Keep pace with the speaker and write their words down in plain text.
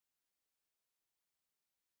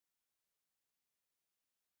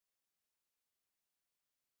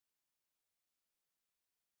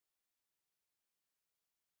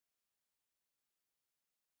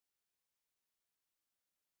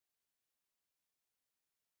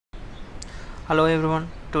Hello everyone,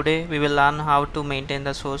 today we will learn how to maintain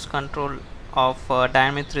the source control of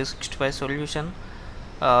Dynamics 365 solution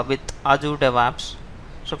with Azure DevOps.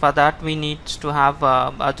 So for that we need to have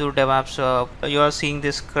Azure DevOps. You are seeing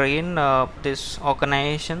this screen, this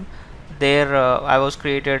organization. There I was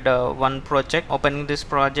created one project. Opening this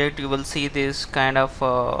project, you will see this kind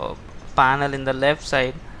of panel in the left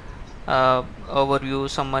side, overview,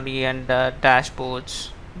 summary, and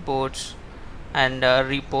dashboards, boards, and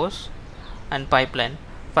repos and pipeline.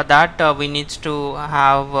 For that we need to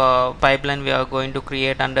have pipeline we are going to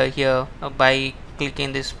create under here by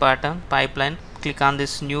clicking this button pipeline. Click on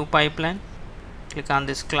this new pipeline, click on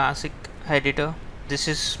this classic editor. This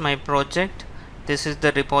is my project, this is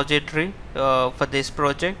the repository for this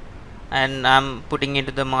project, and I'm putting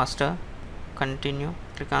into the master. Continue,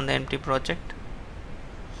 click on the empty project.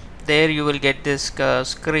 There you will get this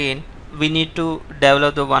screen. We need to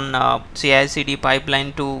develop the one CI/CD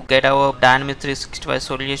pipeline to get our Dynamics 365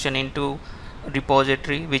 solution into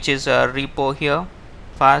repository, which is a repo here.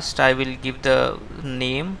 First I will give the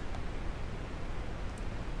name.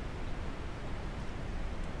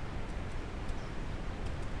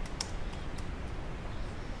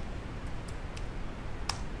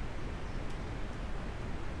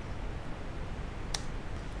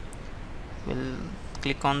 We'll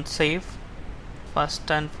click on save.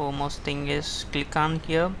 First and foremost thing is click on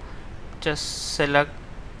here, just select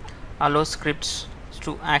allow scripts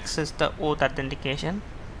to access the auth authentication,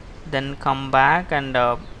 then come back and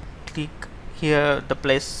click here the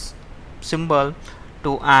place symbol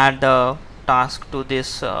to add the task to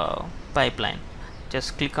this pipeline.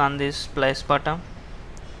 Just click on this place button,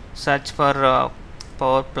 search for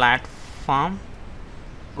Power Platform.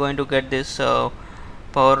 Going to get this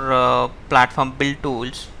Power Platform build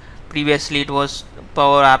tools. Previously it was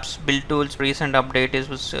Power Apps build tools. Recent update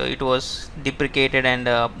is it was deprecated, and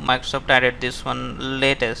Microsoft added this one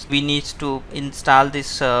latest. We need to install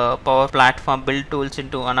this Power Platform build tools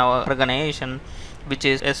into our organization, which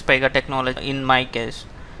is Pega technology in my case.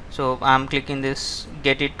 So I'm clicking this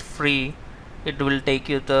get it free. It will take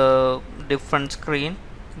you the different screen.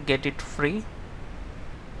 Get it free.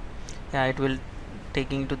 Yeah, it will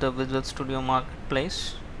taking to the Visual Studio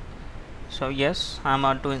Marketplace. So yes, I'm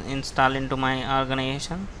about to install into my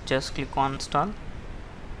organization. Just click on install.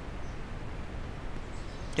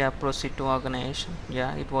 Yeah, proceed to organization.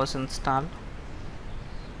 Yeah, it was installed.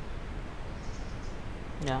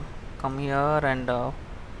 Yeah, come here and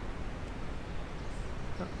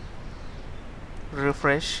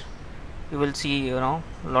refresh. You will see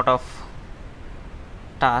lot of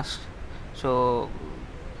tasks. So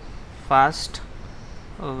first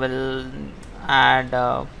we'll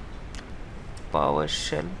add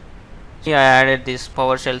PowerShell. Here I added this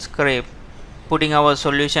PowerShell script. Putting our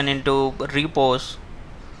solution into repos,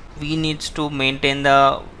 we need to maintain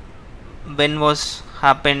the when was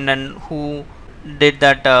happened and who did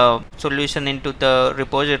that solution into the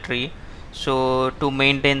repository. So to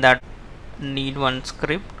maintain that, need one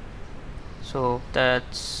script. So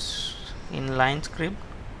that's inline script.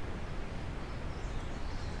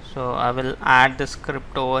 So I will add the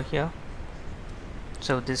script over here.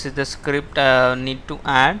 So this is the script need to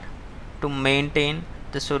add to maintain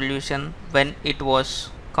the solution when it was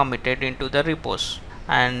committed into the repos.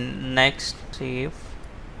 And next, save,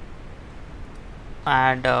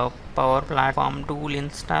 add a Power Platform tool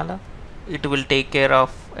installer. It will take care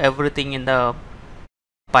of everything in the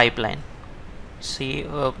pipeline. See,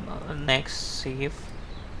 next, save.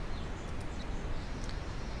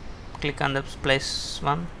 Click on the place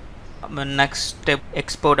one. Next step,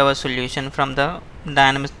 export our solution from the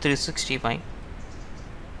Dynamics 365.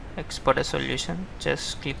 Export a solution.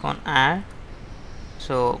 Just click on add.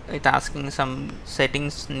 So it's asking some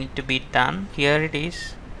settings need to be done. Here it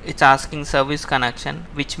is. It's asking service connection,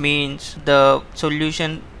 which means the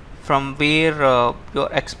solution from where you're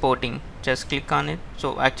exporting. Just click on it.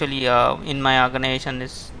 So actually in my organization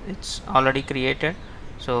it's already created.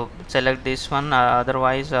 So select this one.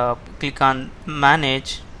 Otherwise click on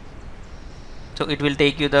manage. So it will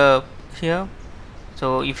take you the here.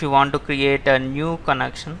 So if you want to create a new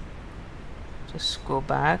connection, just go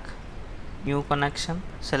back, new connection,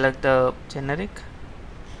 select the generic.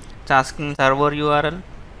 It's asking server URL.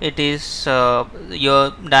 It is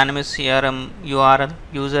your Dynamics CRM URL,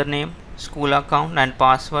 username, school account, and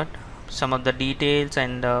password, some of the details,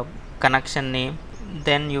 and connection name.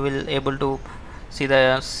 Then you will able to see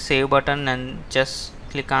the save button and just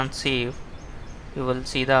click on save. You will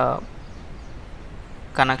see the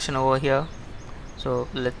connection over here. So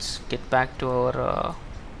let's get back to our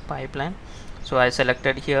pipeline. So I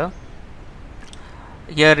selected here.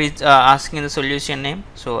 Here is asking the solution name,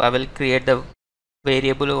 so I will create the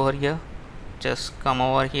variable over here. Just come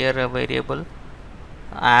over here, a variable,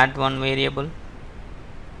 add one variable.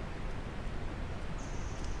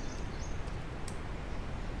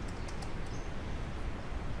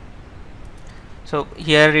 So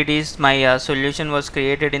here it is, my solution was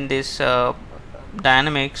created in this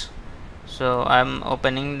dynamics. So I'm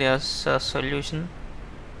opening this solution.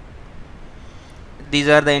 These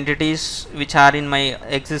are the entities which are in my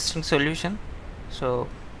existing solution, so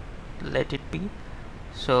let it be.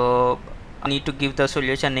 So I need to give the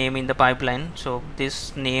solution name in the pipeline, so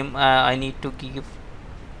this name I need to give.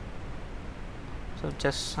 So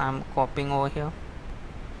just I'm copying over here,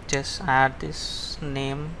 just add this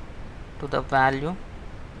name to the value.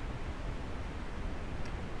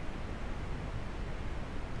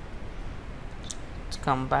 Let's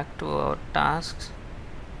come back to our tasks.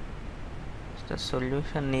 The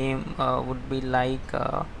solution name would be like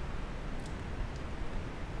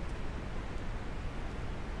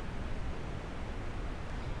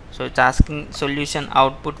so it's asking solution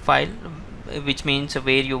output file, which means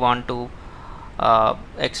where you want to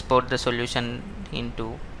export the solution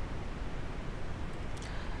into.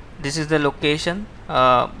 This is the location,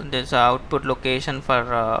 there's output location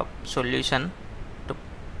for solution.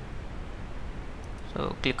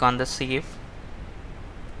 So click on the save,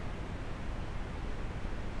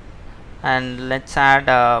 and let's add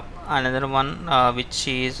another one which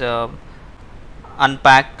is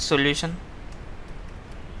Unpack Solution.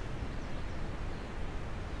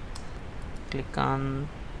 Click on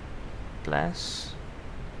plus,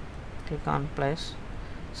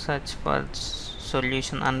 search for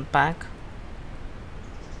solution Unpack,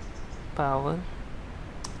 Power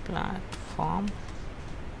Platform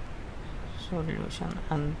Solution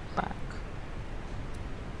Unpack.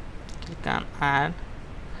 Click on add.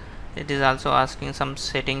 It is also asking some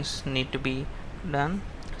settings need to be done.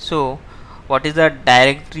 So what is the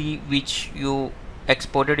directory which you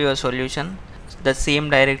exported your solution? The same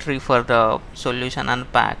directory for the solution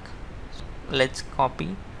Unpack. Let's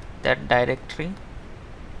copy that directory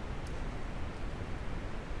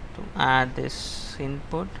to add this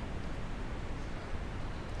input.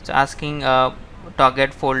 It's asking a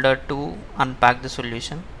target folder to unpack the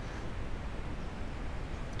solution.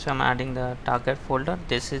 So I'm adding the target folder.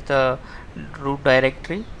 This is the root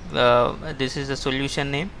directory. This is the solution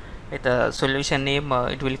name. With the solution name,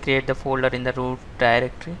 it will create the folder in the root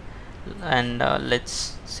directory. And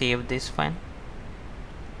let's save this file.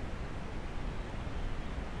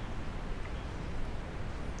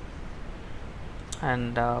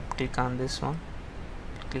 And click on this one.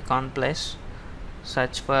 Click on place.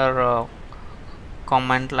 Search for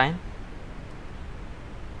command line.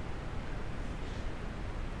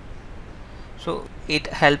 So it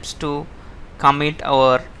helps to commit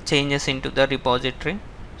our changes into the repository.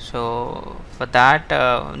 So for that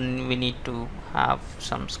we need to have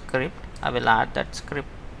some script. I will add that script.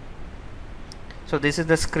 So this is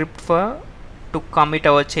the script for to commit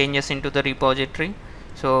our changes into the repository.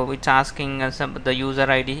 So it's asking us the user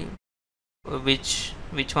ID, which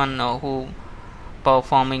one who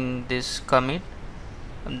performing this commit,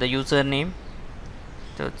 the username,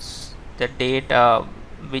 so it's the date,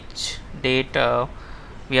 which date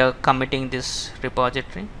we are committing this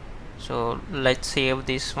repository. So let's save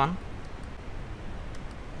this one.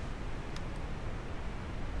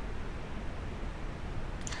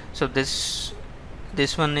 So this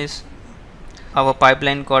one is our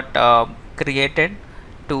pipeline got created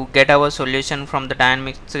to get our solution from the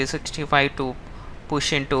Dynamics 365 to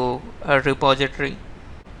push into a repository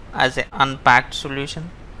as an unpacked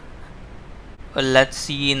solution. Let's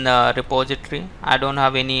see in the repository. I don't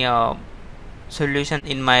have any solution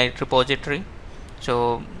in my repository,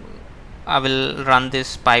 so I will run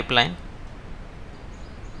this pipeline.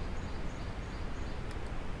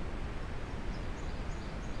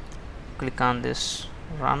 Click on this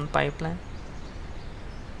run pipeline.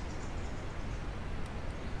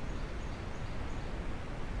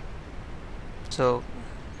 So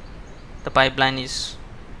the pipeline is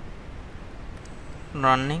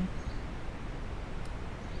running.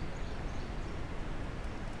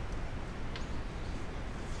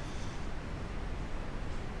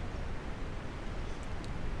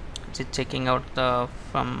 It's checking out the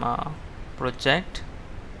from project.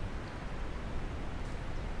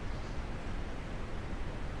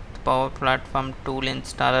 The Power Platform tool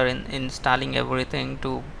installer installing everything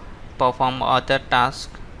to perform other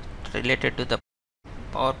tasks related to the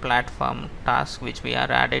Power Platform task which we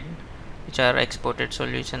are added, which are exported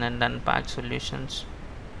solution and unpacked solutions.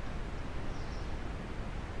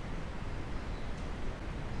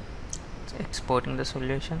 It's exporting the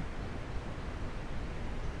solution.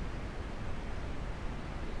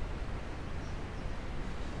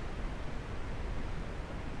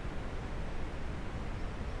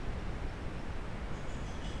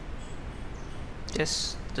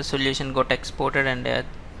 just the solution got exported, and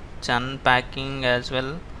it's unpacking as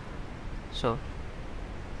well. So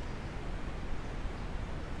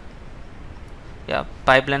yeah,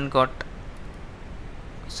 pipeline got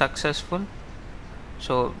successful.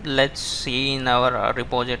 So let's see in our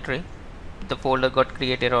repository the folder got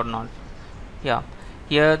created or not. Yeah,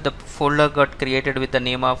 here the folder got created with the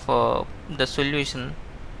name of the solution.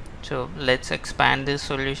 So let's expand this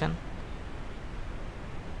solution.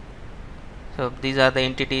 So these are the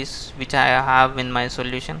entities which I have in my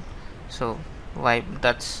solution. So why,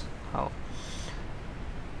 that's how.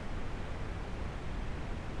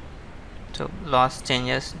 So lost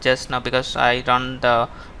changes just now because I run the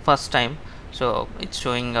first time, so it's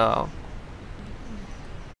showing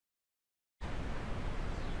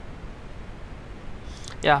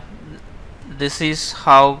yeah, this is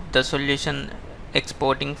how the solution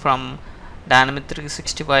exporting from Dynamics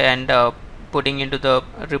 365 and putting into the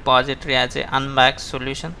repository as a Unpack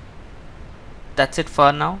solution. That's it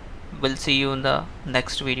for now. We'll see you in the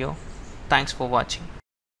next video. Thanks for watching.